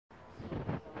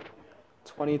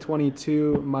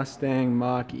2022 Mustang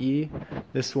Mach-E.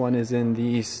 This one is in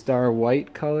the Star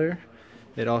White color.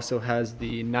 It also has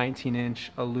the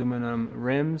 19-inch aluminum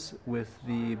rims with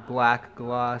the black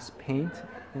gloss paint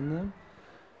in them.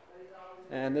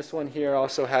 And this one here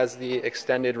also has the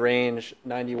extended range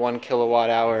 91 kilowatt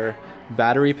hour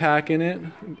battery pack in it,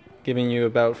 giving you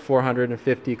about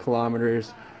 450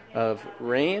 kilometers of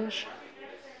range.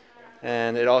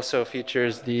 And it also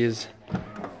features these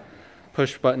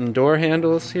push button door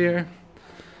handles here,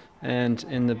 and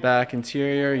in the back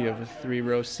interior you have a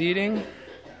 3-row seating.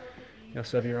 You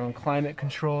also have your own climate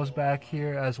controls back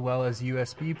here, as well as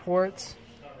USB ports.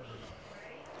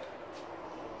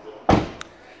 And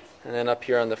then up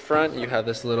here on the front you have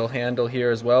this little handle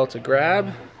here as well to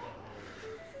grab.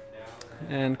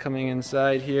 And coming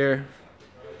inside here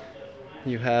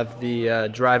you have the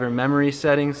driver memory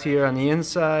settings here on the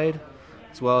inside,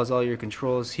 as well as all your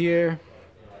controls here.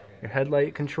 Your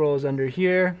headlight controls under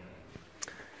here.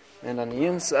 And on the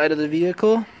inside of the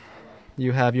vehicle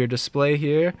you have your display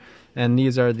here, and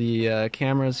these are the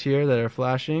cameras here that are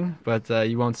flashing, but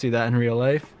you won't see that in real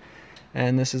life.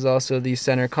 And this is also the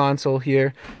center console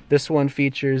here. This one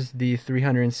features the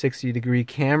 360-degree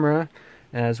camera,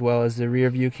 as well as the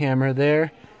rear view camera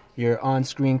there, your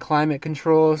on-screen climate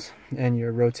controls, and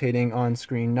your rotating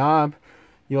on-screen knob.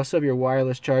 You also have your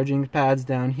wireless charging pads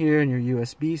down here, and your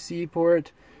USB-C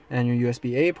port, and your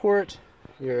USB-A port,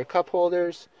 your cup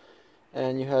holders,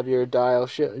 and you have your dial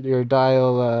shifter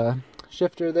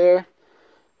there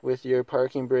with your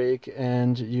parking brake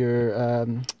and your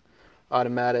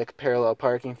automatic parallel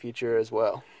parking feature as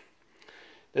well.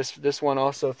 This one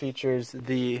also features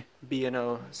the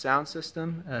B&O sound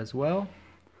system as well.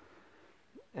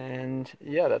 And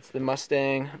yeah, that's the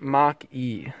Mustang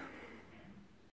Mach-E.